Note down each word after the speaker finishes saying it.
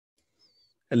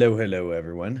Hello, hello,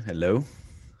 everyone. Hello.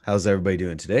 How's everybody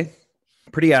doing today?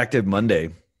 Pretty active Monday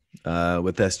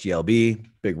with SGLB,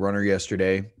 big runner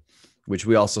yesterday, which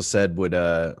we also said would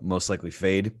most likely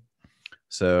fade.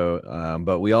 So,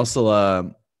 but we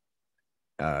also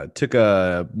took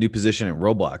a new position in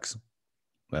Roblox.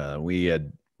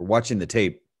 We're watching the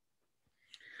tape.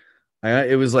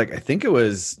 It was like, I think it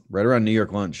was right around New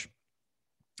York lunch,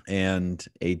 and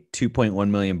a 2.1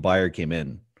 million buyer came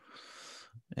in.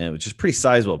 And it was just pretty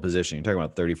sizable position. You're talking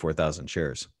about 34,000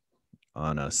 shares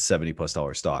on a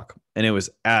 $70+ stock. And it was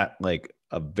at like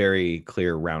a very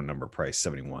clear round number price,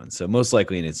 71. So most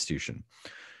likely an institution.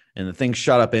 And the thing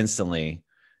shot up instantly,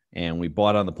 and we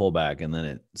bought on the pullback, and then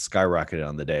it skyrocketed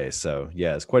on the day. So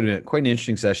yeah, it's quite an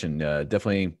interesting session.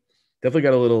 Definitely got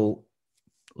a little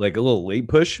late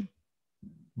push,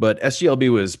 but SGLB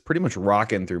was pretty much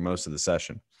rocking through most of the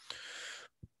session.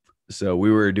 So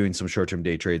we were doing some short-term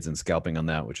day trades and scalping on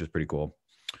that, which was pretty cool.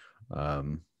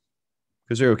 Because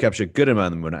we were capturing a good amount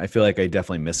of the moon. I feel like I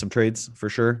definitely missed some trades for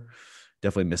sure.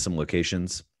 Definitely missed some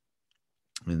locations.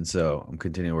 And so I'm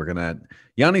continuing working on that.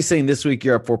 Yanni's saying this week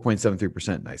you're up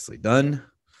 4.73%. Nicely done.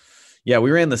 Yeah,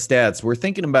 we ran the stats. We're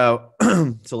thinking about,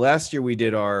 so last year we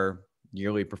did our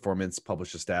yearly performance,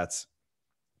 published the stats.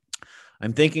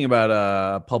 I'm thinking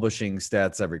about publishing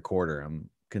stats every quarter. I'm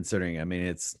considering,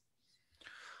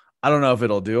 I don't know if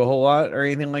it'll do a whole lot or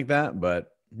anything like that,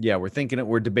 but yeah,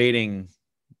 we're debating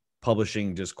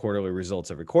publishing just quarterly results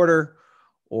every quarter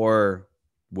or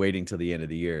waiting till the end of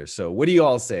the year. So what do you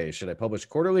all say? Should I publish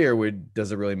quarterly, or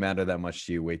does it really matter that much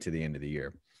to you? Wait to the end of the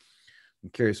year.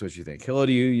 I'm curious what you think. Hello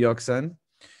to you, Yok-san.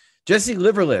 Jesse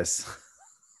Liverless.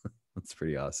 That's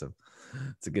pretty awesome.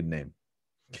 It's a good name.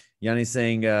 Yanni's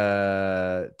saying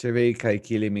Terve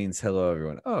Kaikili means hello,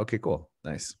 everyone. Oh, okay, cool.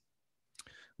 Nice.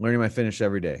 Learning my Finnish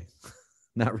every day.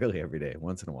 Not really every day,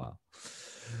 once in a while.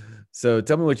 So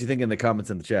tell me what you think in the comments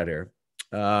in the chat here.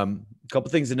 A couple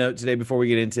things to note today before we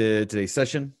get into today's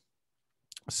session.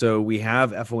 So we have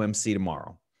FOMC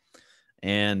tomorrow,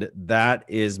 and that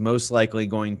is most likely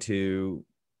going to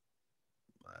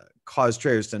cause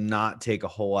traders to not take a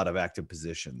whole lot of active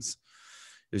positions.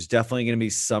 There's definitely going to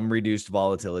be some reduced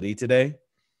volatility today,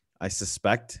 I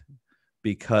suspect,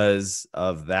 because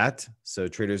of that. So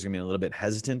traders are going to be a little bit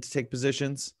hesitant to take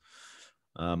positions.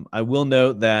 I will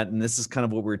note that, and this is kind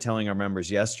of what we were telling our members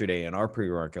yesterday in our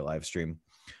pre-market live stream,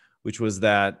 which was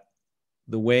that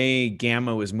the way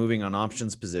Gamma was moving on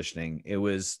options positioning, it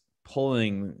was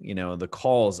pulling, the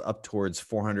calls up towards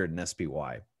 400 in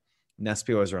SPY. And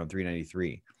SPY was around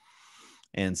 393.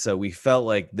 And so we felt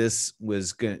like this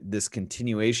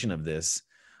continuation of this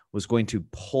was going to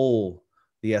pull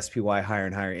the SPY higher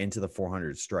and higher into the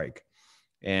 400 strike.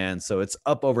 And so it's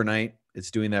up overnight. It's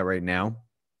doing that right now.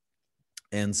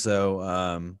 And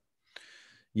so,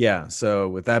 so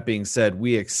with that being said,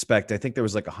 we expect, I think there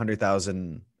was like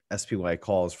 100,000 SPY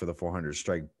calls for the 400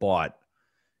 strike bought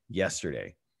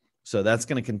yesterday. So that's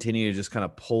going to continue to just kind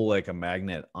of pull like a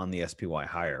magnet on the SPY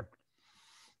higher.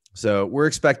 So we're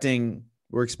expecting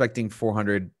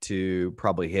 400 to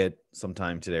probably hit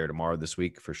sometime today or tomorrow this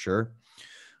week for sure.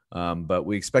 But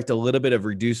we expect a little bit of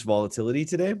reduced volatility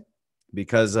today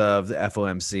because of the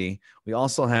FOMC. We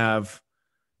also have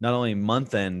not only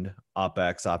month-end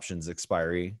OPEX options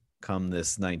expiry come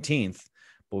this 19th,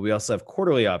 but we also have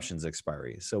quarterly options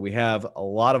expiry. So we have a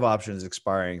lot of options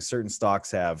expiring. Certain stocks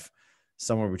have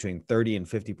somewhere between 30 and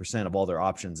 50% of all their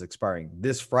options expiring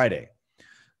this Friday.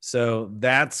 So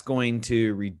that's going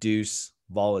to reduce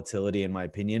volatility, in my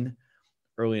opinion,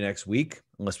 early next week,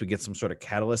 unless we get some sort of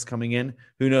catalyst coming in.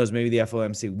 Who knows? Maybe the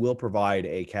FOMC will provide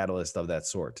a catalyst of that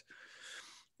sort.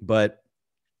 But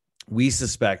we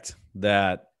suspect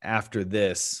that after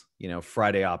this,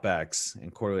 Friday OPEX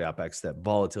and quarterly OPEX, that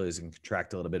volatility is going to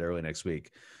contract a little bit early next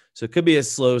week. So it could be a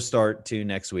slow start to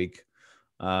next week.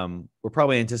 We're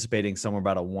probably anticipating somewhere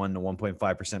about a 1 to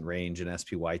 1.5% range in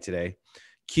SPY today.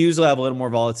 Qs will have a little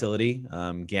more volatility.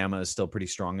 Gamma is still pretty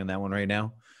strong in that one right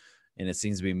now, and it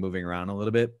seems to be moving around a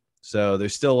little bit. So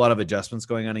there's still a lot of adjustments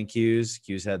going on in Qs.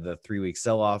 Qs had the 3-week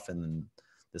sell-off, and then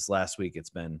this last week it's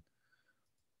been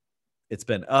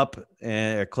up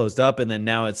and closed up, and then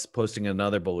now it's posting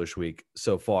another bullish week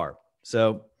so far.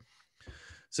 So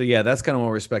yeah, that's kind of what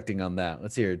we're expecting on that.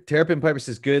 Let's see here. Terrapin Piper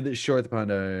says good short the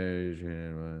pound.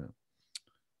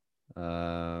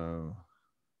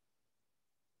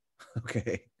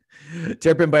 Okay.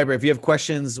 Terrapin Piper, if you have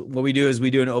questions, what we do is we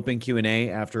do an open Q&A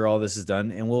after all this is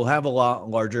done, and we'll have a lot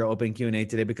larger open Q&A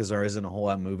today because there isn't a whole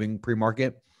lot moving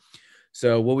pre-market.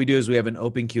 So what we do is we have an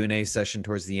open Q&A session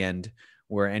towards the end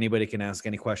where anybody can ask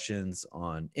any questions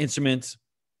on instruments,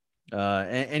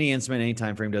 any instrument, any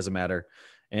time frame, doesn't matter.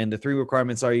 And the 3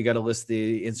 requirements are you got to list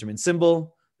the instrument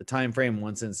symbol, the time frame,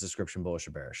 1 sentence description, bullish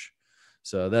or bearish.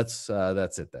 So that's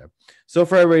it there. So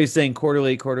far, everybody's saying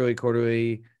quarterly.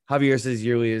 Javier says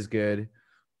yearly is good.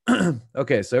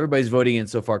 Okay, so everybody's voting in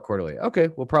so far quarterly. Okay,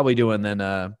 we'll probably do one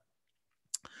then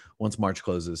once March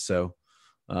closes. So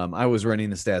I was running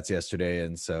the stats yesterday,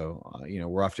 and so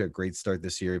we're off to a great start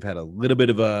this year. We've had a little bit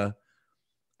of I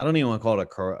don't even want to call it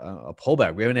a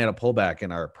pullback. We haven't had a pullback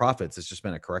in our profits. It's just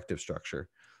been a corrective structure.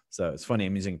 So it's funny.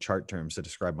 I'm using chart terms to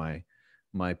describe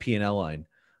my P&L line.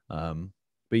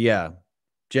 But yeah,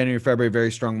 January, February,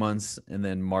 very strong months. And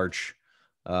then March,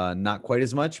 not quite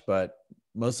as much, but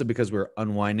mostly because we're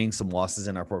unwinding some losses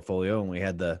in our portfolio. And we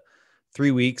had the 3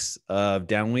 weeks of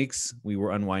down weeks. We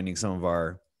were unwinding some of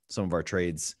our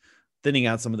trades, thinning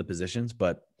out some of the positions,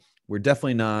 but we're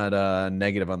definitely not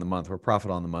negative on the month. We're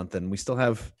profit on the month, and we still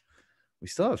have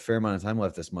a fair amount of time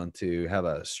left this month to have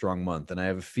a strong month. And I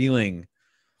have a feeling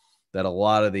that a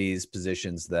lot of these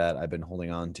positions that I've been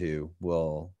holding on to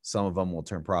some of them will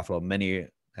turn profitable. Many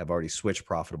have already switched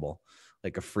profitable,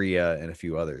 like Afria and a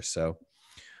few others. So,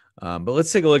 but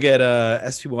let's take a look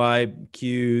at SPY,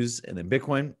 Qs, and then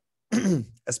Bitcoin.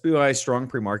 SPY strong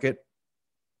pre-market.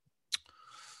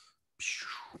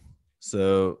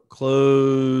 So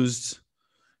closed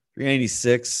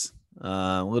 396,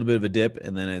 a little bit of a dip,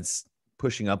 and then it's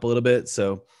pushing up a little bit.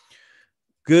 So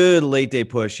good late day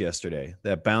push yesterday.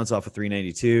 That bounce off of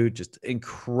 392, just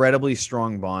incredibly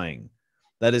strong buying.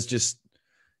 That is just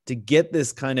to get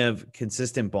this kind of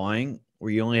consistent buying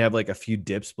where you only have like a few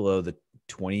dips below the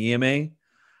 20 EMA.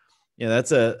 Yeah,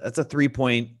 that's a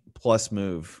 3-point plus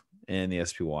move in the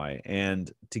SPY. And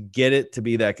to get it to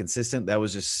be that consistent, that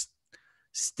was just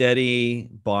steady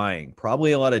buying,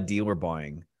 probably a lot of dealer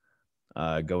buying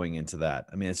going into that.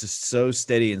 I mean, it's just so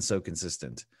steady and so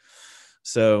consistent.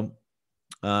 So,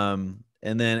 and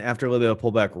then after a little bit of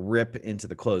pullback, rip into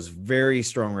the close, very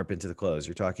strong rip into the close.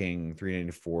 You're talking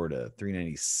 394 to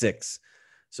 396.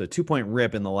 So 2-point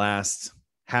rip in the last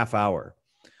half hour.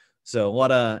 So a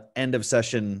lot of end of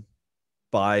session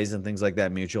buys and things like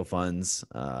that, mutual funds,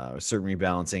 certain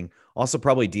rebalancing, also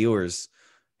probably dealers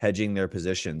hedging their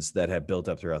positions that have built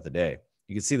up throughout the day.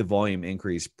 You can see the volume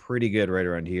increase pretty good right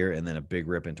around here, and then a big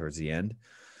rip in towards the end.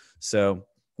 So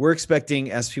we're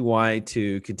expecting SPY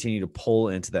to continue to pull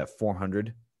into that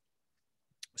 400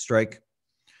 strike.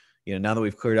 Now that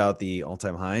we've cleared out the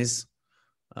all-time highs,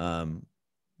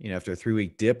 after a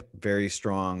 3-week dip, very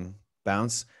strong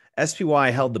bounce. SPY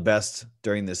held the best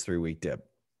during this 3-week dip.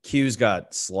 Qs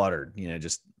got slaughtered,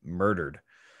 just murdered.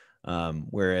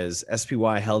 Whereas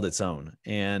SPY held its own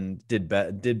and did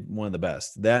one of the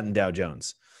best, that and Dow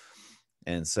Jones.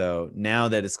 And so now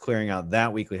that it's clearing out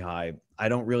that weekly high, I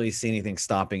don't really see anything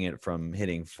stopping it from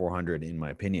hitting 400 in my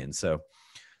opinion. So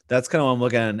that's kind of what I'm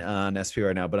looking at on SPY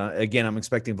right now. But again, I'm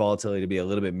expecting volatility to be a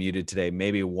little bit muted today,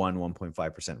 maybe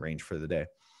 1.5% range for the day.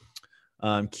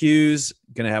 Qs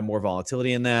going to have more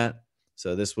volatility in that.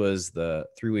 So this was the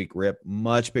 3-week rip,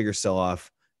 much bigger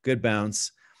sell-off, good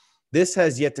bounce. This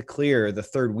has yet to clear the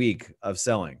 3rd week of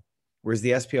selling, whereas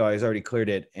the SPY has already cleared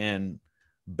it and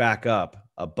back up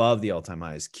above the all-time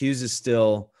highs. Qs is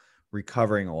still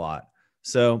recovering a lot.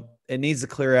 So it needs to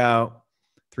clear out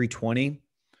 320.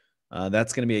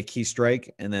 That's going to be a key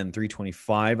strike. And then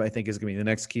 325, I think, is going to be the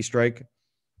next key strike.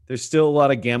 There's still a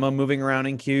lot of gamma moving around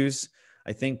in Qs.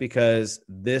 I think because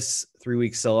this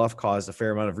 3-week sell-off caused a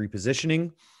fair amount of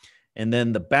repositioning. And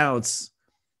then the bounce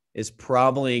is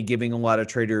probably giving a lot of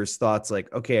traders thoughts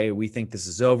like, okay, we think this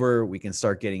is over. We can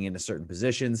start getting into certain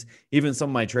positions. Even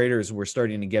some of my traders were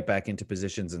starting to get back into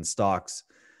positions in stocks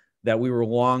that we were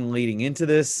long leading into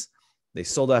this. They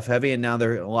sold off heavy. And now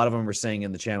a lot of them are saying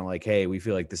in the channel, like, hey, we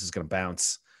feel like this is going to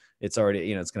bounce. It's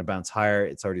already, it's going to bounce higher.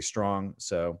 It's already strong.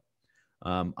 So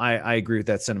I agree with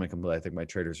that sentiment completely. I think my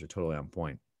traders are totally on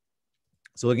point.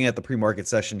 So looking at the pre-market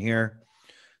session here,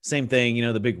 same thing,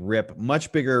 the big rip,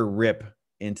 much bigger rip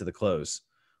into the close,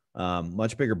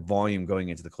 much bigger volume going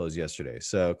into the close yesterday.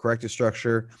 So corrective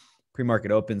structure,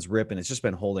 pre-market opens, rip, and it's just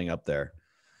been holding up there.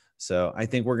 So I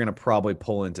think we're going to probably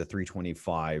pull into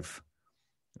 325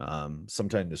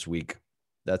 sometime this week.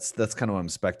 That's kind of what I'm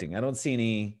expecting. I don't see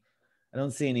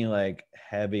any like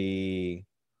heavy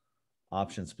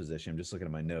options position. I'm just looking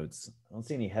at my notes. I don't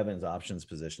see any heavens options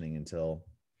positioning until,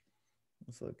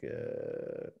 let's look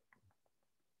at,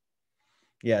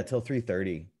 until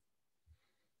 330.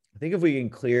 I think if we can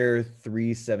clear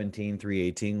 317,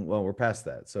 318, well, we're past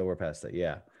that. So we're past that.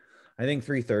 Yeah. I think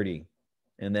 330.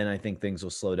 And then I think things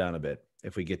will slow down a bit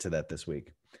if we get to that this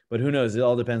week. But who knows? It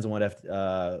all depends on what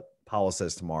Powell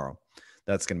says tomorrow.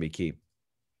 That's going to be key.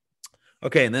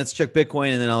 Okay, and let's check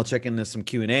Bitcoin, and then I'll check into some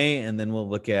Q&A, and then we'll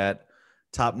look at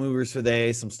top movers for the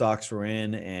day, some stocks we're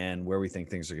in, and where we think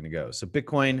things are going to go. So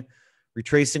Bitcoin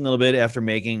retracing a little bit after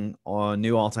making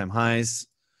new all-time highs.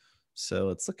 So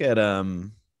let's look at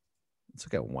 1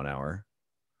 hour.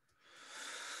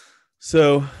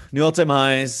 So new all-time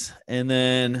highs, and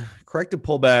then corrective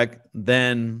pullback.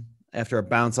 Then after a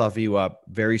bounce off VWAP,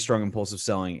 very strong impulsive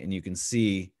selling, and you can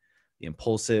see the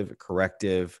impulsive,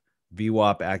 corrective,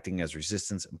 VWAP acting as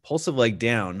resistance, impulsive leg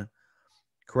down,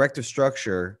 corrective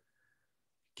structure,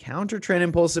 counter trend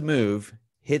impulsive move,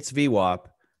 hits VWAP,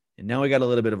 and now we got a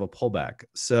little bit of a pullback.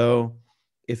 So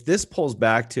if this pulls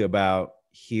back to about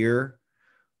here,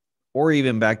 or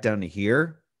even back down to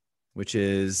here, which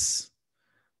is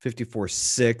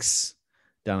 54.6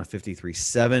 down to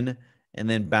 53.7, and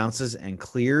then bounces and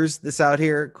clears this out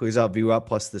here, clears out VWAP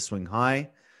plus the swing high,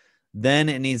 then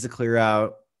it needs to clear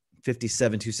out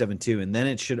 57.272, and then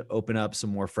it should open up some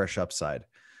more fresh upside.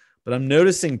 But I'm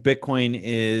noticing Bitcoin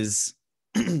is,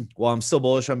 while I'm still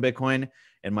bullish on Bitcoin,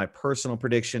 and my personal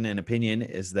prediction and opinion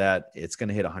is that it's going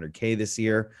to hit 100K this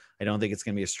year. I don't think it's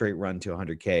going to be a straight run to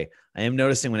 100K. I am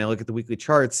noticing when I look at the weekly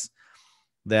charts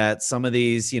that some of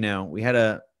these, we had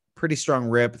a pretty strong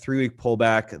rip, 3-week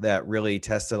pullback that really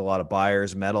tested a lot of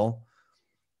buyers, metal.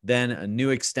 Then a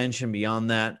new extension beyond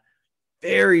that.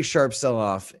 Very sharp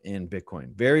sell-off in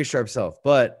Bitcoin. Very sharp sell-off,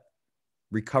 but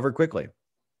recovered quickly.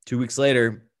 2 weeks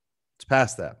later, it's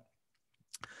past that.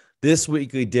 This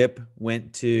weekly dip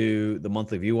went to the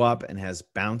monthly VWAP and has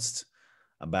bounced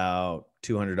about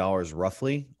 $200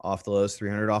 roughly off the lows,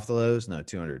 300 off the lows. No,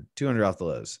 200 off the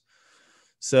lows.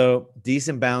 So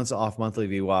decent bounce off monthly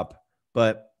VWAP,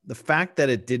 but the fact that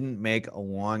it didn't make a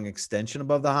long extension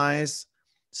above the highs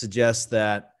suggests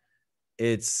that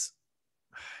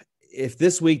if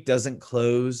this week doesn't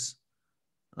close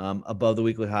above the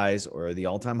weekly highs or the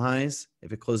all-time highs,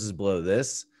 if it closes below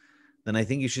this, then I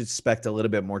think you should expect a little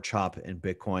bit more chop in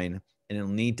Bitcoin, and it'll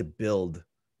need to build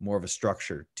more of a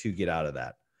structure to get out of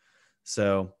that.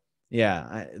 So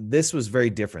yeah, this was very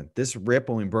different. This rip,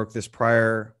 when we broke this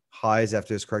prior highs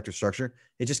after this corrective structure,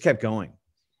 it just kept going.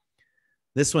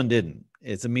 This one didn't.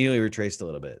 It's immediately retraced a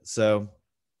little bit. So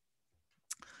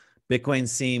Bitcoin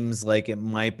seems like it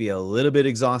might be a little bit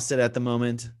exhausted at the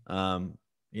moment,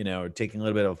 taking a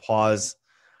little bit of a pause.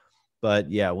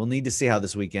 But yeah, we'll need to see how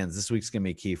this week ends. This week's going to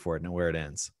be key for it and where it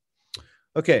ends.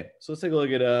 Okay, so let's take a look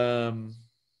at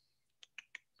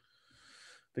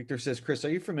Victor says, Chris, are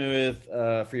you familiar with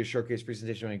for your showcase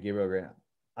presentation on Gabriel Grant?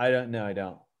 I don't know. I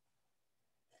don't.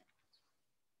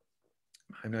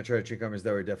 I'm not sure trade comers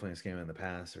that were definitely a scam in the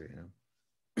past, or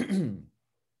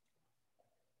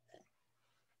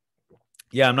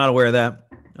Yeah, I'm not aware of that.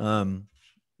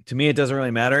 To me, it doesn't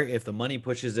really matter. If the money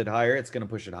pushes it higher, it's going to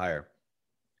push it higher.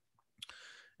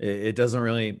 It doesn't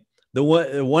really.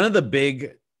 One of the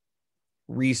big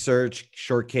research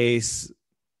short case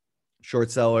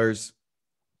short sellers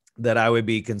that I would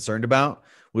be concerned about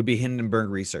would be Hindenburg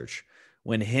Research.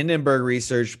 When Hindenburg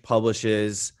Research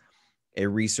publishes a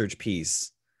research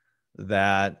piece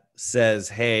that says,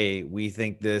 hey, we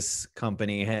think this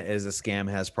company is a scam,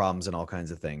 has problems and all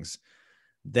kinds of things,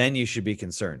 then you should be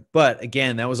concerned. But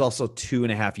again, that was also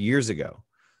 2.5 years ago.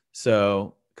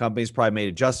 So companies probably made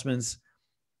adjustments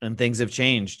and things have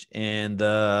changed in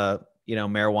the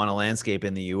marijuana landscape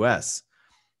in the US.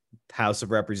 House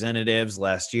of Representatives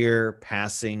last year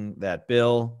passing that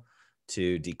bill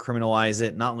to decriminalize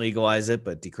it, not legalize it,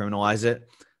 but decriminalize it.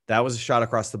 That was a shot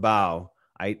across the bow.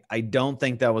 I don't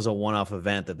think that was a one-off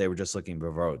event that they were just looking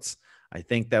for votes. I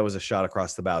think that was a shot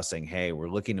across the bow saying, hey, we're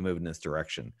looking to move in this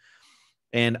direction.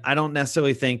 And I don't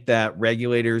necessarily think that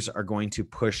regulators are going to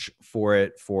push for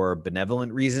it for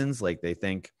benevolent reasons. Like they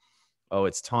think, oh,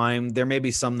 it's time. There may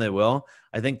be some that will.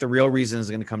 I think the real reason is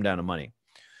going to come down to money.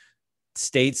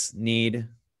 States need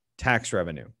tax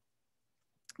revenue.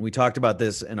 We talked about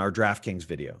this in our DraftKings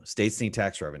video. States need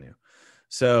tax revenue.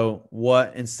 So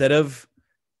instead of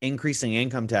increasing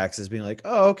income taxes, being like,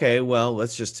 oh, okay, well,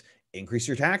 let's just increase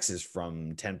your taxes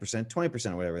from 10%,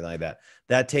 20%, or whatever like that.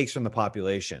 That takes from the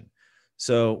population.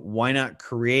 So why not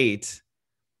create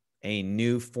a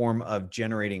new form of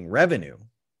generating revenue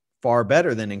far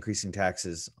better than increasing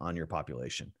taxes on your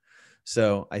population?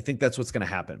 So I think that's what's going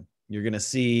to happen. You're going to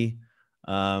see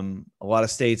a lot of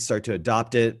states start to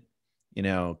adopt it.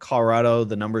 Colorado,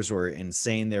 the numbers were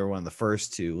insane. They were one of the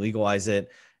first to legalize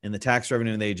it, and the tax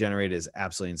revenue they generate is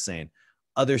absolutely insane.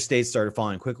 Other states started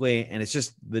following quickly, and it's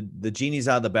just the genie's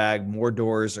out of the bag. More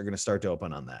doors are going to start to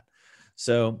open on that.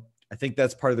 So I think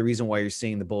that's part of the reason why you're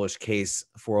seeing the bullish case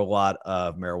for a lot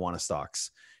of marijuana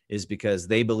stocks, is because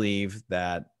they believe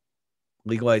that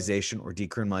legalization or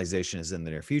decriminalization is in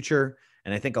the near future.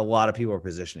 And I think a lot of people are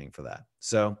positioning for that.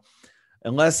 So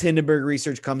unless Hindenburg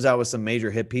Research comes out with some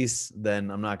major hit piece, then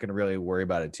I'm not going to really worry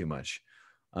about it too much.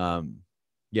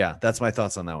 Yeah, that's my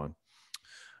thoughts on that one.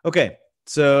 Okay.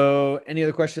 So any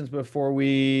other questions before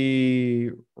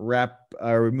we wrap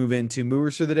or move into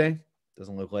movers for the day?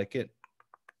 Doesn't look like it.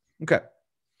 Okay.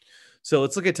 So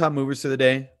let's look at top movers for the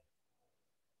day.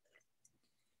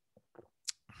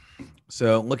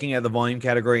 So looking at the volume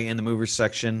category in the movers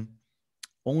section,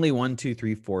 only 1, 2,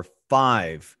 3, 4,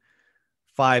 5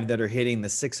 that are hitting the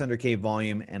 600K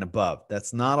volume and above.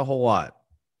 That's not a whole lot.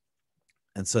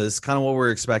 And so this is kind of what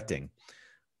we're expecting.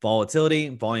 Volatility,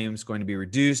 volume is going to be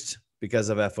reduced because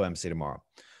of FOMC tomorrow.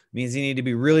 It means you need to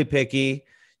be really picky.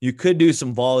 You could do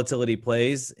some volatility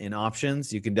plays in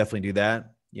options. You can definitely do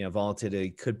that. You know,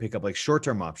 volatility could pick up like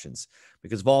short-term options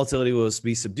because volatility will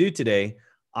be subdued today.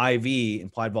 IV,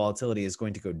 implied volatility, is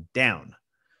going to go down.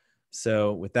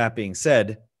 So with that being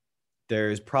said,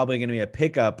 there's probably going to be a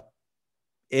pickup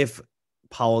if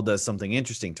Powell does something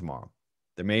interesting tomorrow.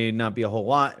 There may not be a whole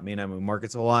lot. It may not move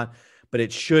markets a whole lot, but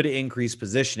it should increase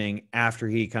positioning after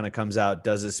he kind of comes out,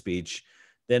 does his speech.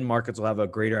 Then markets will have a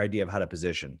greater idea of how to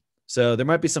position. So there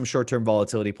might be some short-term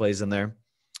volatility plays in there.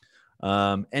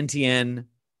 NTN,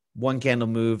 one candle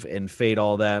move and fade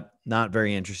all that. Not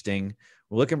very interesting.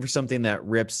 We're looking for something that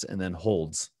rips and then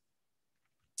holds.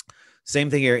 Same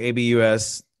thing here,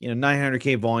 ABUS,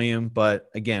 900K volume, but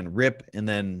again, rip and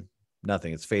then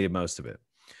nothing. It's faded most of it.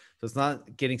 So it's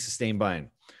not getting sustained buying.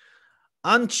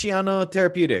 Anciano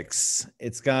Therapeutics.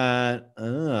 It's got,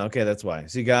 okay, that's why.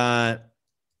 So you got,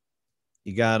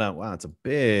 wow, it's a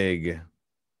big,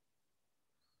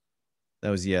 that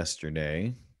was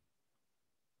yesterday.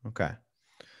 Okay.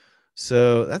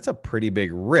 So that's a pretty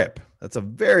big rip. That's a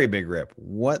very big rip.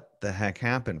 What the heck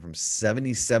happened from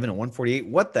 77 to 148?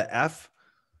 What the F?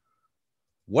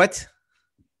 What?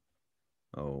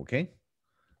 Okay.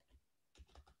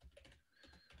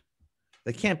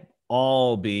 They can't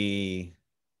all be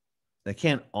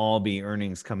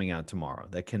earnings coming out tomorrow.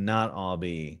 That cannot all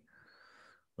be.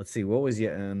 Let's see. What was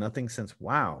nothing since?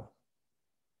 Wow.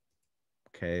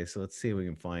 Okay. So let's see if we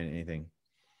can find anything.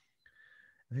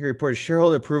 He reported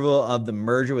shareholder approval of the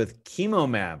merger with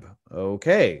Chemomab.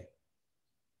 Okay.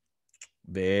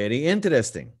 Very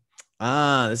interesting.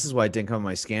 This is why it didn't come on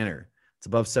my scanner. It's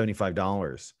above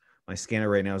 $75. My scanner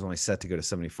right now is only set to go to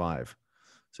 75.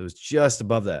 So it's just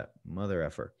above that. Mother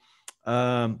effer.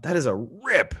 That is a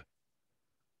rip.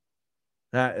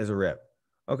 That is a rip.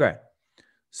 Okay.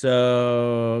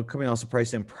 So company also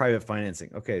priced in private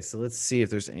financing. Okay. So let's see if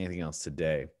there's anything else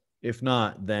today. If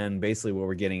not, then basically what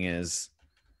we're getting is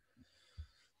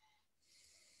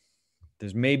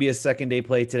there's maybe a second day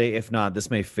play today. If not, this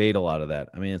may fade a lot of that.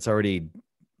 I mean, it's already,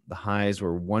 the highs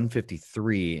were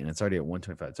 153 and it's already at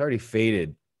 125. It's already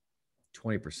faded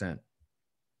 20%,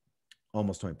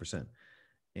 almost 20%.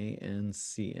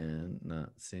 ANCN, not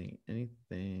seeing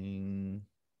anything.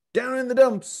 Down in the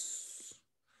dumps.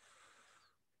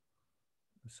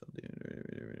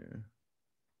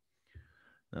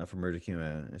 Not for merger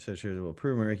Chemo. It says shares will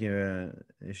approve merger Chemo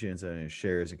issuance of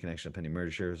shares in connection to pending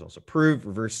merger shares also approved.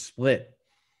 Reverse split.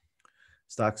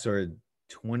 Stocks are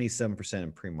 27%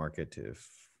 in pre-market. If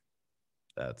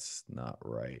that's not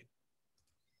right.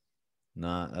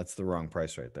 That's the wrong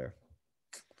price right there.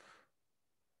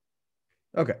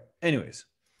 Okay. Anyways.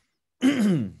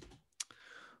 Okay,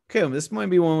 well, this might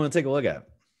be one I want to take a look at.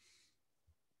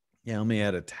 Yeah, let me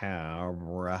add a tab.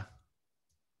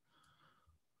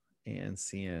 And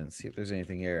CN, see if there's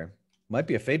anything here. Might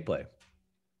be a fade play.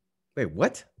 Wait,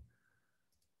 what?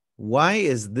 Why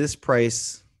is this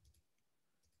price?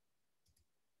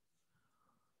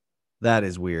 That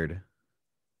is weird.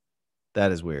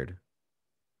 That is weird.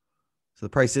 So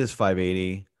the price is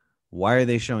 580. Why are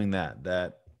they showing that?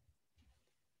 That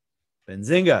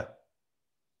Benzinga.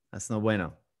 That's no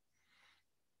bueno.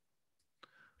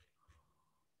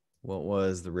 What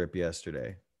was the rip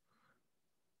yesterday?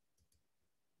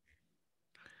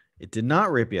 It did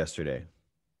not rip yesterday.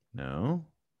 No.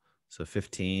 So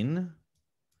 15.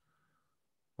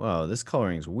 Wow, this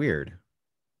coloring is weird.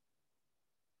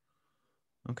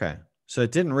 Okay. So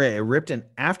it didn't rip. It ripped in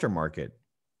aftermarket.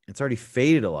 It's already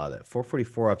faded a lot of that.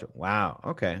 444 up to, wow.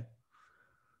 Okay.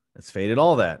 It's faded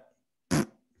all that.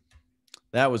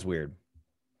 That was weird.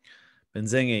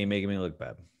 Benzinga, you're making me look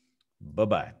bad.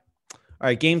 Bye-bye. All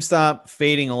right, GameStop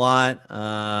fading a lot.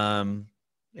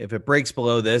 If it breaks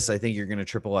below this, I think you're going to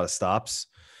trip a lot of stops.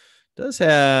 It's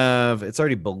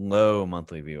already below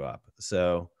monthly view up.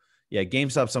 So yeah,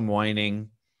 GameStop's unwinding.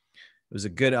 It was a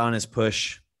good honest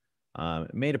push.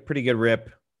 It made a pretty good rip.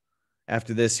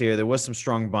 after this here. There was some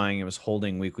strong buying. It was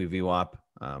holding weekly VWAP,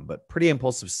 but pretty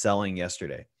impulsive selling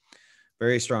yesterday.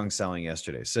 Very strong selling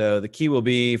yesterday. So the key will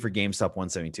be for GameStop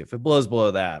 172. If it blows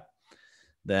below that,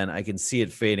 then I can see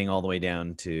it fading all the way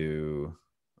down to,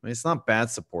 I mean, it's not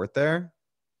bad support there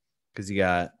because you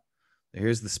got,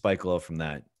 here's the spike low from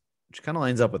that, which kind of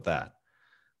lines up with that.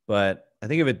 But I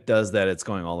think if it does that, it's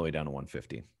going all the way down to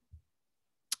 150.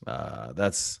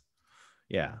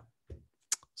 Yeah.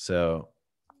 So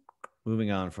moving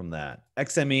on from that,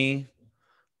 XME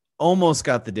almost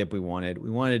got the dip we wanted. We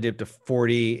wanted a dip to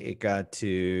 40. It got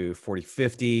to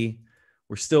 40.50.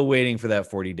 We're still waiting for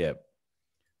that 40 dip.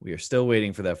 We are still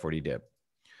waiting for that 40 dip.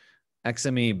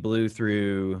 XME blew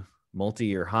through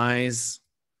multi-year highs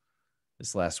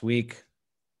this last week.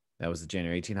 That was the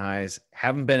January 18 highs.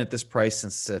 Haven't been at this price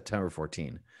since September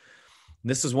 14.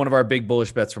 This was one of our big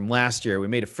bullish bets from last year. We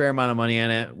made a fair amount of money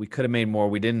on it. We could have made more.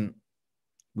 We didn't.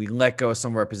 We let go of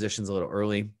some of our positions a little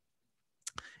early,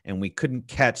 and we couldn't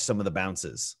catch some of the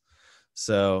bounces.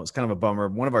 So it's kind of a bummer.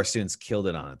 One of our students killed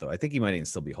it on it, though. I think he might even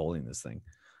still be holding this thing.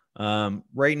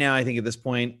 Right now, I think at this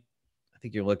point, I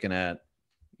think you're looking at,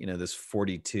 this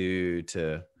 42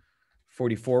 to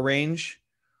 44 range.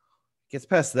 Gets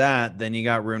past that, then you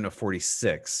got room to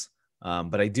 46.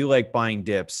 But I do like buying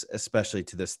dips, especially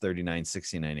to this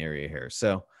 39.69 area here.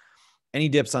 So any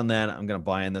dips on that, I'm going to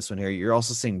buy in this one here. You're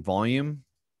also seeing volume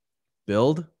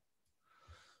build.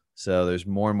 So there's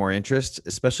more and more interest,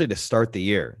 especially to start the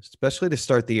year.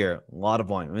 A lot of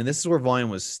volume. I mean, this is where volume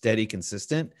was steady,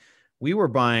 consistent. We were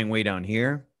buying way down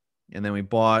here, and then we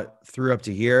bought through up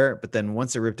to here. But then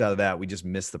once it ripped out of that, we just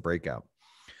missed the breakout.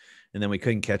 And then we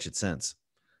couldn't catch it since.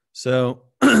 So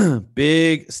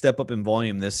big step up in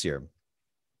volume this year.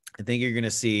 I think you're going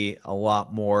to see a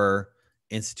lot more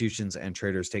institutions and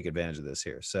traders take advantage of this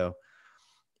here. So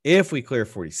if we clear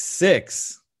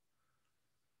 46,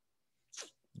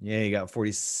 yeah, you got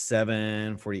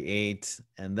 47, 48.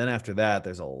 And then after that,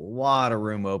 there's a lot of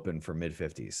room open for mid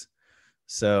 50s.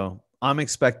 So I'm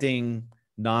expecting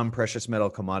non-precious metal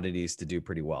commodities to do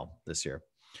pretty well this year.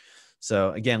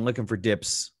 So again, looking for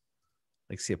dips.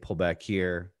 Like see a pullback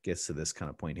here, gets to this kind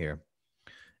of point here.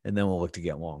 And then we'll look to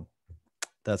get long.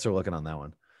 That's what we're looking on that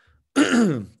one.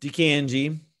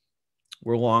 DKNG,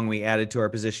 we're long. We added to our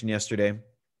position yesterday.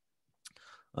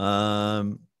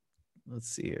 Let's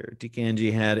see here.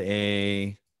 DKNG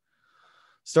had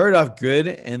started off good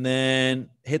and then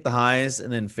hit the highs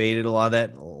and then faded a lot of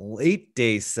that late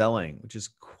day selling, which is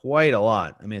quite a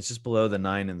lot. I mean, it's just below the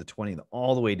 9 and the 20,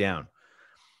 all the way down.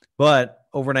 But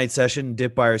overnight session,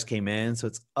 dip buyers came in. So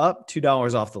it's up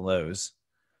 $2 off the lows,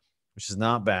 which is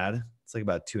not bad. It's like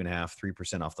about 2.5%,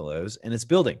 3% off the lows. And it's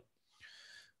building.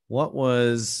 What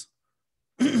was,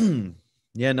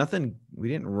 yeah, nothing. We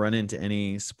didn't run into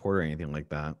any support or anything like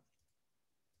that.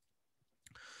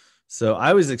 So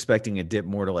I was expecting a dip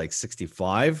more to like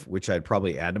 65, which I'd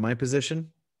probably add to my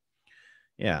position.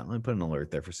 Yeah, let me put an alert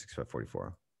there for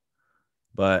 65.44.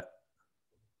 But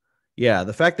yeah,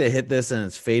 the fact that it hit this and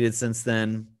it's faded since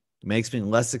then makes me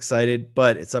less excited,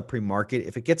 but it's up pre-market.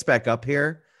 If it gets back up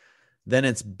here, then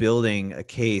it's building a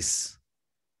case.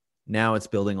 Now it's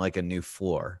building like a new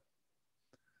floor.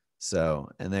 So,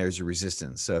 and there's a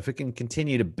resistance. So if it can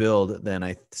continue to build, then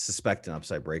I suspect an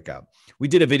upside breakout. We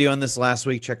did a video on this last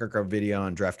week. Check our video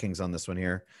on DraftKings on this one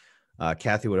here.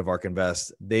 Kathy would have ARK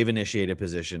Invest. They've initiated a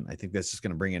position. I think that's just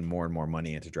going to bring in more and more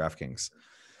money into DraftKings.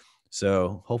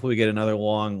 So hopefully we get another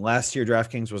long. Last year,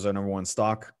 DraftKings was our number one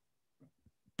stock.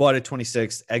 Bought at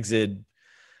 26, exited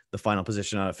the final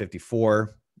position out at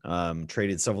 54.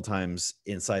 Traded several times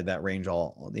inside that range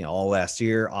all last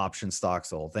year. Option stocks,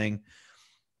 the whole thing.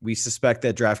 We suspect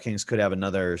that DraftKings could have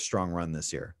another strong run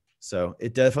this year. So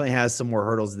it definitely has some more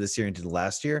hurdles this year into the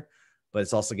last year, but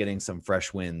it's also getting some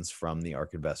fresh wins from the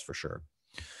ARK Invest for sure.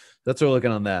 That's what we're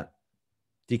looking on that.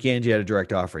 DKNG had a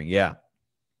direct offering. Yeah.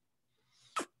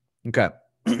 Okay.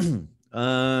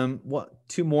 What?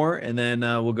 Two more, and then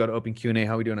we'll go to open Q&A.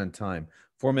 How are we doing on time?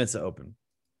 4 minutes to open.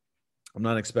 I'm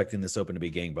not expecting this open to be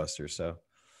gangbusters. So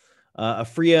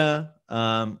APHA,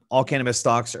 all cannabis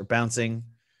stocks are bouncing.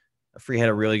 APHA had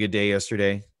a really good day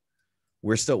yesterday.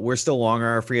 We're still long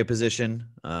our APHA position.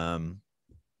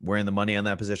 We're in the money on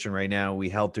that position right now. We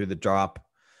held through the drop.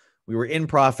 We were in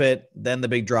profit. Then the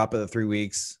big drop of the 3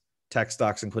 weeks. Tech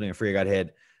stocks, including APHA, got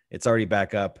hit. It's already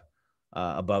back up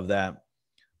above that.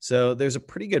 So there's a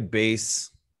pretty good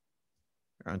base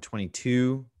around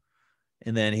 22.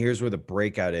 And then here's where the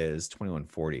breakout is,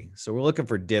 21.40. So we're looking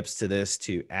for dips to this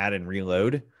to add and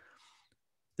reload.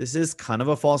 This is kind of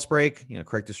a false break,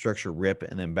 corrective structure, rip,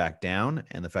 and then back down.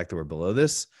 And the fact that we're below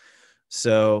this.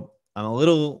 So I'm a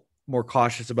little more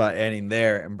cautious about adding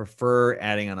there and prefer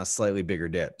adding on a slightly bigger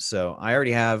dip. So I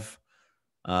already have,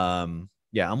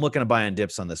 yeah, I'm looking to buy on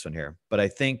dips on this one here, but I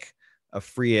think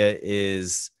APHA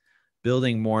is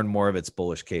building more and more of its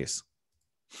bullish case.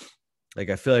 Like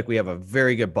I feel like we have a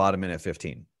very good bottom in at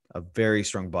 15, a very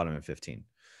strong bottom at 15.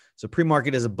 So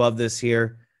pre-market is above this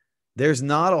here. There's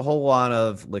not a whole lot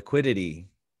of liquidity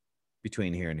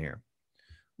between here and here.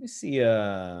 Let me see.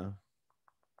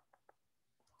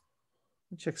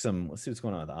 Check some. Let's see what's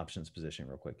going on with the options position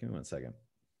real quick. Give me 1 second.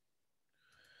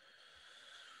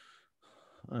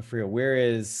 For where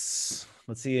is?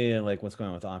 Let's see like what's going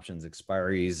on with options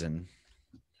expiries and.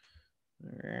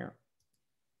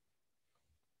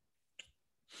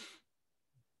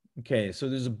 Okay, so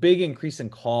there's a big increase in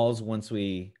calls once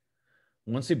we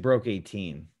broke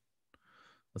 18.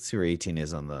 Let's see where 18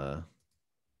 is on the.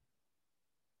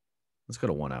 Let's go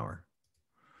to 1 hour.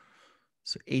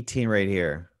 So 18 right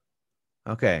here.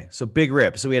 Okay, so big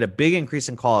rip. So we had a big increase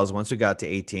in calls once we got to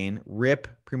 18. Rip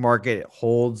pre-market, it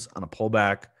holds on a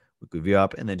pullback, weekly view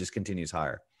up, and then just continues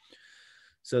higher.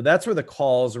 So that's where the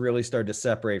calls really started to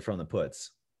separate from the puts.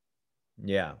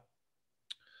 Yeah.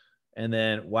 And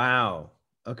then, wow.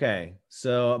 Okay,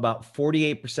 so about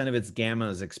 48% of its gamma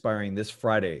is expiring this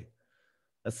Friday.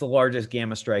 That's the largest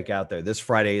gamma strike out there. This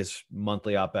Friday is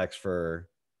monthly OPEX for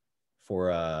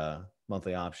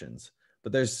monthly options.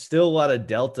 But there's still a lot of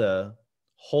delta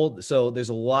hold. So there's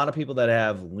a lot of people that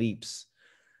have leaps,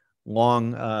 they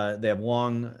have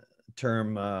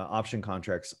long-term option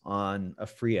contracts on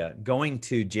APHA going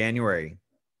to January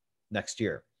next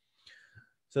year.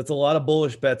 So it's a lot of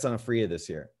bullish bets on APHA this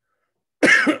year.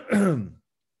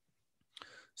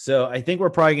 So I think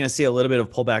we're probably going to see a little bit of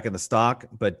pullback in the stock,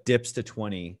 but dips to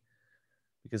 20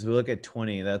 because we look at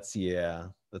 20. That's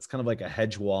kind of like a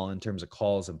hedge wall in terms of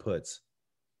calls and puts.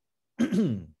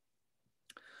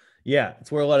 Yeah,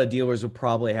 it's where a lot of dealers will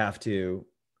probably have to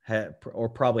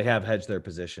probably have hedged their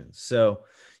positions. So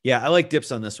yeah, I like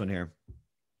dips on this one here.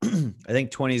 I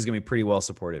think 20 is going to be pretty well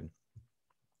supported.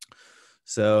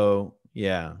 So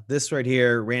yeah, this right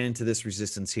here ran into this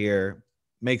resistance here.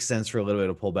 Makes sense for a little bit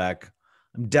of pullback.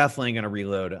 I'm definitely going to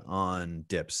reload on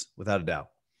dips without a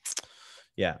doubt.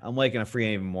 Yeah, I'm liking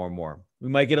APHA even more and more. We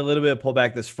might get a little bit of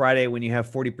pullback this Friday when you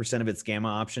have 40% of its gamma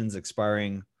options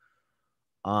expiring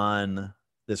on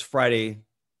this Friday.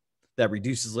 That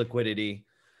reduces liquidity,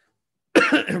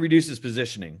 reduces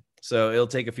positioning. So it'll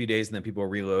take a few days and then people will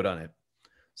reload on it.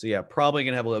 So yeah, probably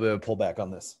going to have a little bit of pullback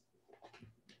on this.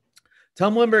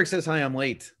 Tom Lindbergh says, hi, I'm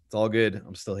late. It's all good.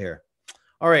 I'm still here.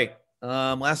 All right.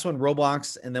 Last one,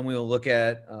 Roblox, and then we will look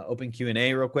at open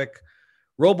Q&A real quick.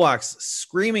 Roblox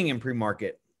screaming in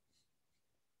pre-market.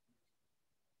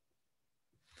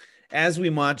 As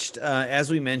we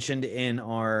mentioned in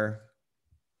our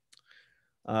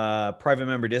private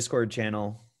member Discord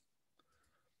channel,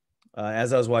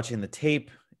 as I was watching the tape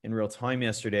in real time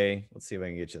yesterday, let's see if I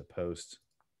can get you the post.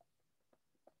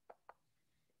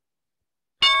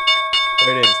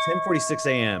 There it is, 10:46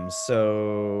 a.m.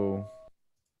 So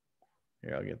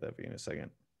here, I'll get that for you in a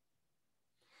second.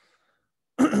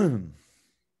 The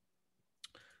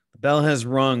bell has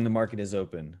rung. The market is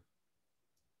open.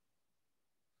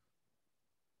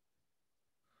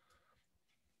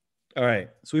 All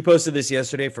right. So we posted this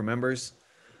yesterday for members.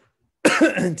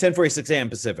 10:46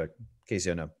 a.m. Pacific, in case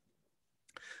you don't know.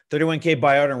 31K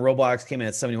buyout on Roblox came in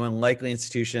at 71. Likely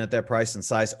institution at that price and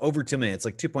size over 2 million. It's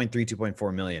like 2.3,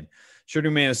 2.4 million. Should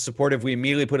remain as supportive. We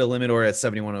immediately put a limit order at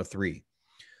 71.03.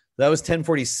 That was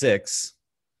 10:46.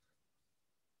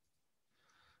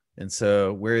 And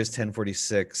so where is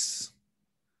 10:46?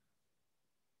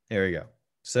 There we go.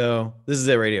 So this is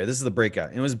it right here. This is the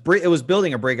breakout. It was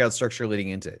building a breakout structure leading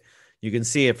into it. You can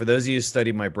see it for those of you who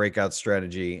studied my breakout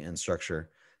strategy and structure.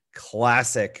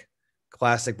 Classic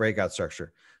breakout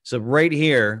structure. So right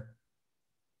here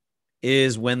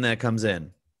is when that comes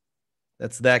in.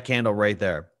 That's that candle right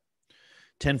there.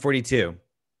 10:42.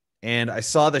 And I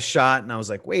saw the shot and I was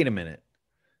like, wait a minute.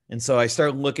 And so I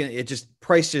started looking,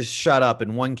 price just shot up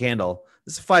in one candle.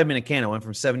 This is a 5-minute candle. It went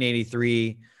from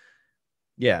 70.83.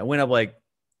 Yeah, it went up like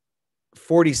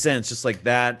 40 cents just like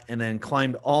that, and then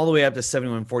climbed all the way up to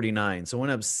 71.49. So it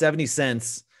went up 70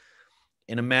 cents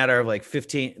in a matter of like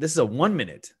 15. This is a 1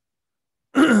 minute.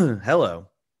 Hello.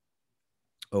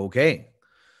 Okay.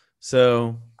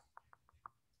 So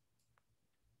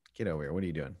get over here. What are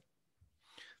you doing?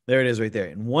 There it is right there.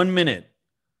 In 1 minute,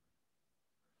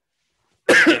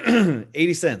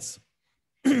 80 cents.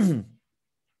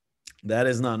 That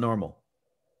is not normal.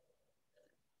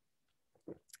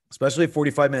 Especially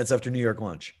 45 minutes after New York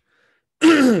lunch.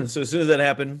 So as soon as that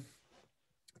happened,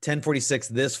 10:46,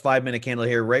 this 5-minute candle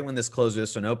here, right when this closed,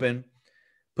 this one open.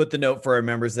 Put the note for our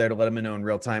members there to let them know in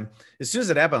real time. As soon as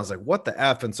it happened, I was like, what the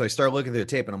F? And so I started looking through the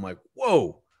tape and I'm like,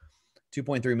 whoa,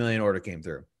 2.3 million order came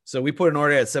through. So we put an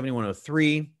order at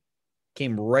 7103,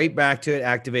 came right back to it,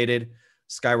 activated,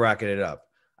 skyrocketed up.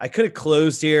 I could have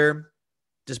closed here,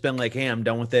 just been like, hey, I'm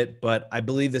done with it. But I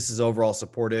believe this is overall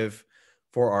supportive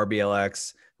for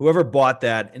RBLX. Whoever bought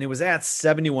that, and it was at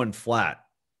 71 flat.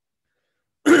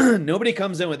 Nobody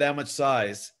comes in with that much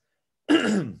size.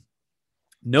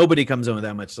 Nobody comes in with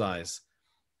that much size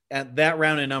at that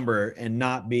rounded number and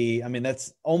not be, I mean,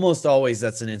 that's almost always,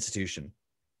 that's an institution.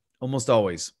 Almost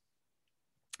always.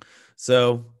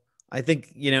 So I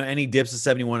think, you know, any dips of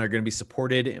 71 are going to be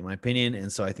supported in my opinion.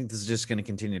 And so I think this is just going to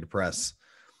continue to press.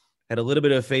 Had a little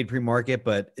bit of a fade pre-market,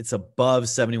 but it's above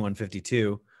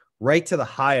 71.52, right to the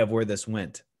high of where this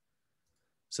went.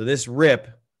 So this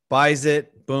rip, buys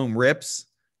it, boom, rips,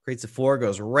 creates a floor,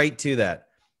 goes right to that.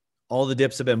 All the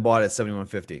dips have been bought at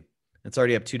 71.50. It's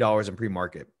already up $2 in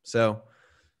pre-market. So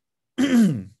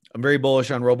I'm very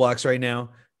bullish on Roblox right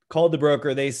now. Called the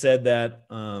broker. They said that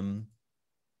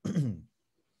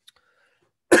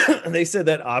they said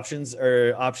that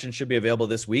options should be available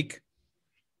this week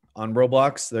on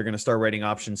Roblox. They're going to start writing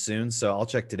options soon. So I'll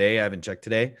check today. I haven't checked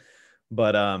today,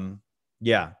 but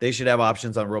yeah, they should have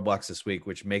options on Roblox this week,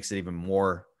 which makes it even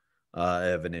more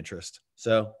of an interest.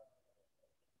 So,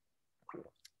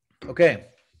 okay.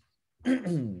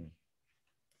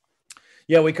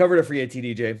 Yeah, we covered it for you,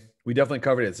 TDJ. We definitely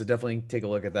covered it. So definitely take a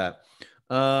look at that.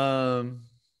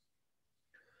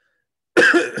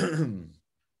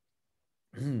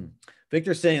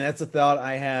 Victor's saying that's a thought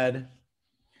I had.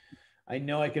 I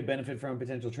know I could benefit from a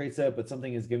potential trade set, but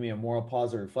something is giving me a moral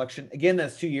pause or reflection. Again,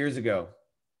 that's 2 years ago.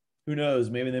 Who knows?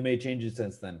 Maybe they made changes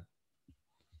since then.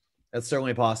 That's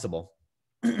certainly possible.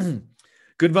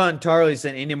 Good Von Tarley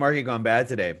saying Indian market gone bad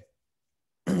today.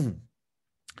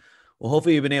 Well,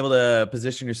 hopefully you've been able to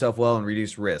position yourself well and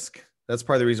reduce risk. That's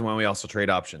part of the reason why we also trade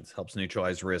options. Helps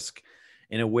neutralize risk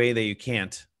in a way that you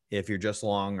can't if you're just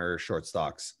long or short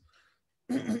stocks.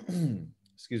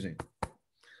 Excuse me.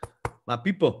 My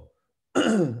people.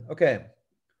 Okay.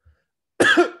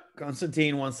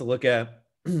 Constantine wants to look at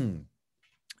NM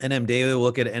Daily. We'll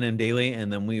look at NM Daily,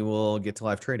 and then we will get to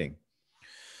live trading.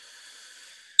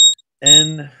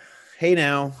 And hey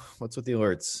now, what's with the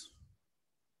alerts?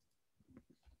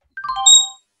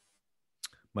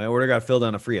 My order got filled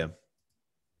on Afria.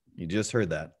 You just heard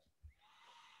that.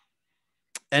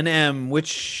 NM,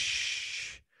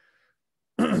 which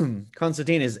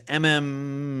Constantine is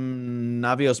MM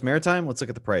Navios Maritime. Let's look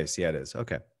at the price. Yeah, it is.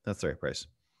 Okay, that's the right price.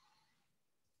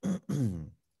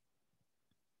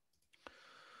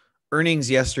 Earnings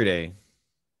yesterday.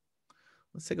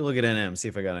 Let's take a look at NM, see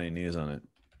if I got any news on it.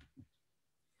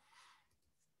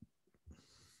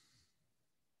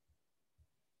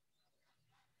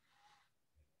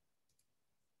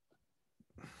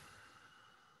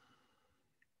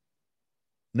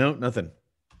 No, nothing.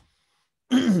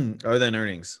 Other than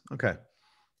earnings. Okay.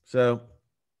 So,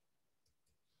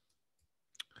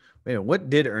 wait, what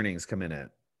did earnings come in at?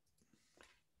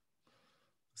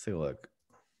 Let's take a look.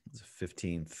 It's the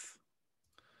 15th.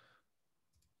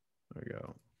 There we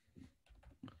go.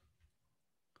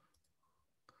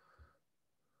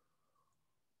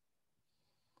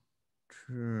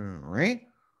 Right?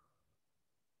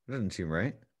 It doesn't seem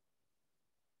right.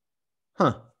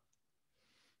 Huh.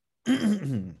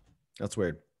 That's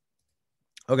weird.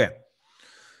 Okay.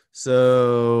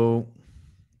 So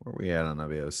where are we at on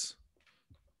Navios?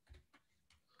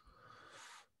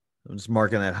 I'm just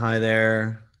marking that high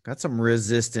there. Got some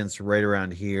resistance right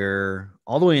around here,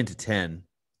 all the way into 10.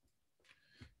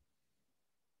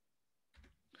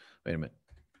 Wait a minute.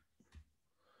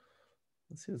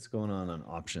 Let's see what's going on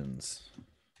options.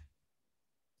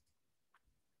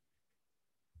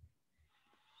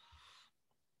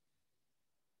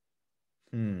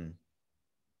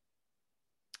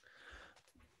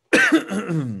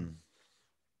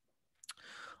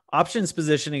 Options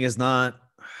positioning is not,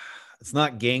 it's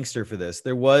not gangster for this.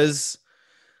 There was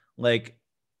like,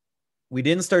 we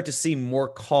didn't start to see more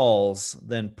calls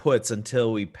than puts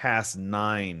until we passed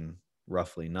 9,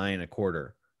 roughly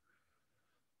 9.25.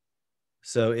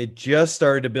 So it just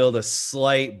started to build a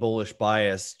slight bullish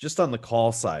bias just on the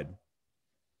call side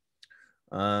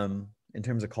in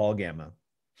terms of call gamma.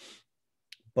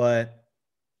 But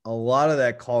a lot of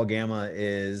that call gamma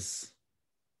is,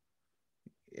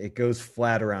 it goes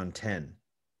flat around 10.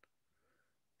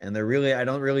 And there really, I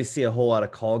don't really see a whole lot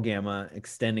of call gamma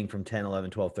extending from 10,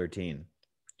 11, 12, 13.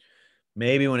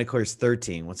 Maybe when it clears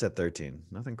 13. What's that 13?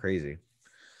 Nothing crazy.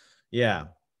 Yeah.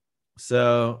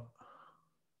 So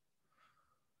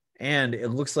And it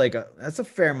looks like that's a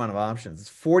fair amount of options.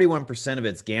 41% of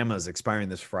its gamma is expiring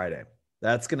this Friday.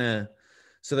 That's going to,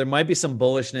 so there might be some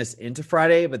bullishness into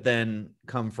Friday, but then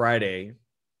come Friday,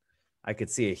 I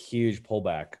could see a huge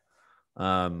pullback.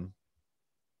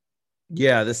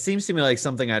 Yeah, this seems to me like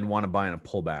something I'd want to buy in a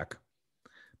pullback.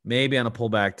 Maybe on a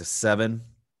pullback to 7.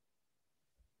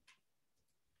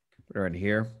 Put it right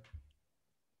here.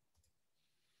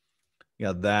 You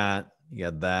got that. You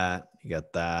got that. You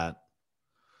got that.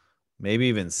 Maybe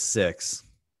even 6.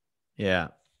 Yeah.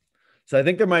 So I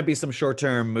think there might be some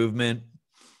short-term movement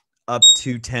up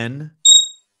to 10.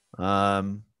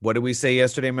 What did we say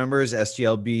yesterday, members?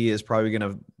 SGLB is probably going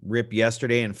to rip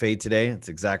yesterday and fade today. That's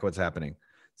exactly what's happening.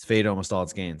 It's faded almost all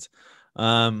its gains.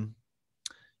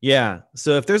 Yeah.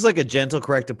 So if there's like a gentle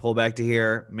corrective pullback to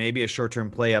here, maybe a short-term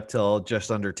play up till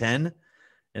just under 10.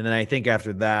 And then I think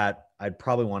after that, I'd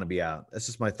probably want to be out. That's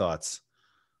just my thoughts.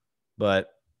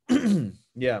 But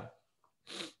yeah.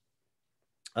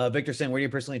 Victor saying, where do you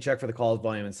personally check for the calls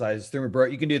volume and size? You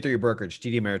can do it through your brokerage.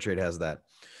 TD Ameritrade has that.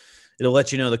 It'll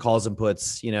let you know the calls and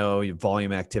puts, you know, your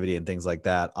volume activity and things like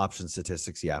that. Option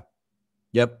statistics. Yeah.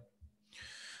 Yep.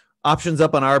 Options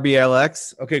up on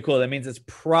RBLX. Okay, cool. That means it's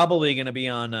probably going to be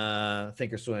on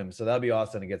Thinkorswim. So that'll be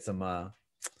awesome to get some.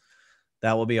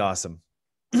 That will be awesome.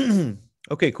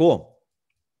 Okay, cool.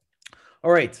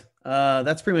 All right.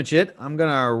 That's pretty much it. I'm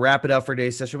going to wrap it up for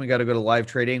today's session. We got to go to live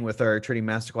trading with our trading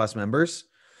masterclass members.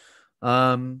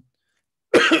 One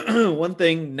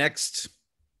thing next,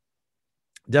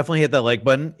 definitely hit that like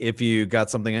button. If you got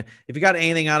something, if you got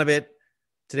anything out of it,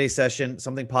 today's session,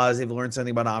 something positive, learn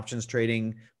something about options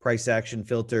trading, price action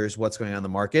filters, what's going on in the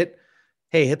market.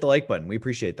 Hey, hit the like button. We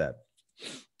appreciate that.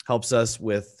 Helps us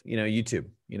with, YouTube.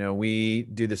 We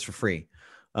do this for free.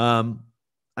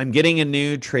 I'm getting a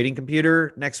new trading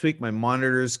computer next week. My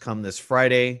monitors come this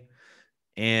Friday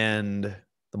and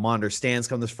the monitor stands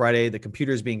come this Friday. The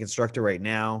computer is being constructed right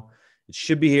now. It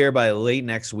should be here by late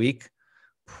next week,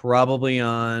 probably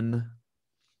on,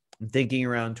 I'm thinking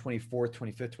around 24th,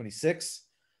 25th,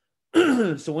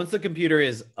 26th. So once the computer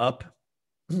is up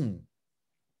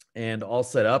and all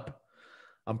set up,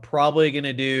 I'm probably going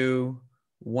to do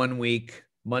 1 week,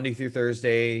 Monday through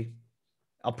Thursday.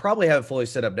 I'll probably have it fully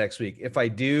set up next week. If I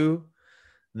do,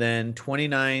 then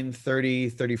 29,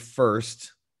 30, 31st,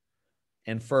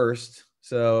 and 1st.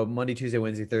 So Monday, Tuesday,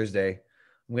 Wednesday, Thursday.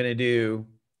 I'm going to do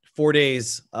 4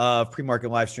 days of pre-market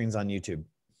live streams on YouTube.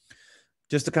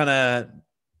 Just to kind of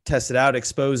test it out,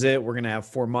 expose it. We're going to have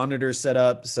 4 monitors set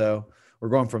up. So we're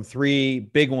going from 3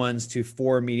 big ones to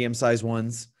 4 medium-sized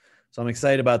ones. So I'm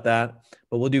excited about that.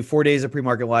 But we'll do 4 days of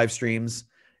pre-market live streams.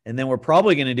 And then we're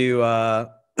probably going to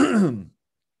do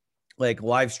like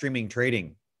live streaming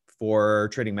trading for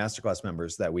trading masterclass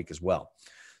members that week as well.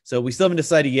 So we still haven't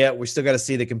decided yet. We still got to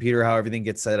see the computer, how everything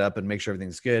gets set up and make sure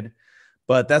everything's good.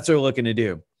 But that's what we're looking to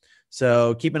do.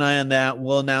 So keep an eye on that.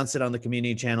 We'll announce it on the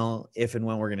community channel if and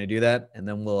when we're going to do that. And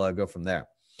then we'll go from there.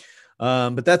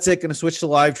 But that's it. Going to switch to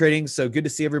live trading. So good to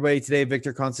see everybody today.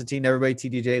 Victor, Constantine, everybody,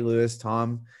 TDJ, Lewis,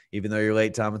 Tom, even though you're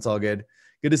late, Tom, it's all good.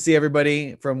 Good to see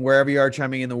everybody from wherever you are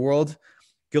chiming in the world.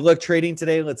 Good luck trading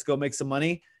today. Let's go make some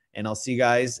money. And I'll see you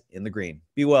guys in the green.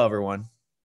 Be well, everyone.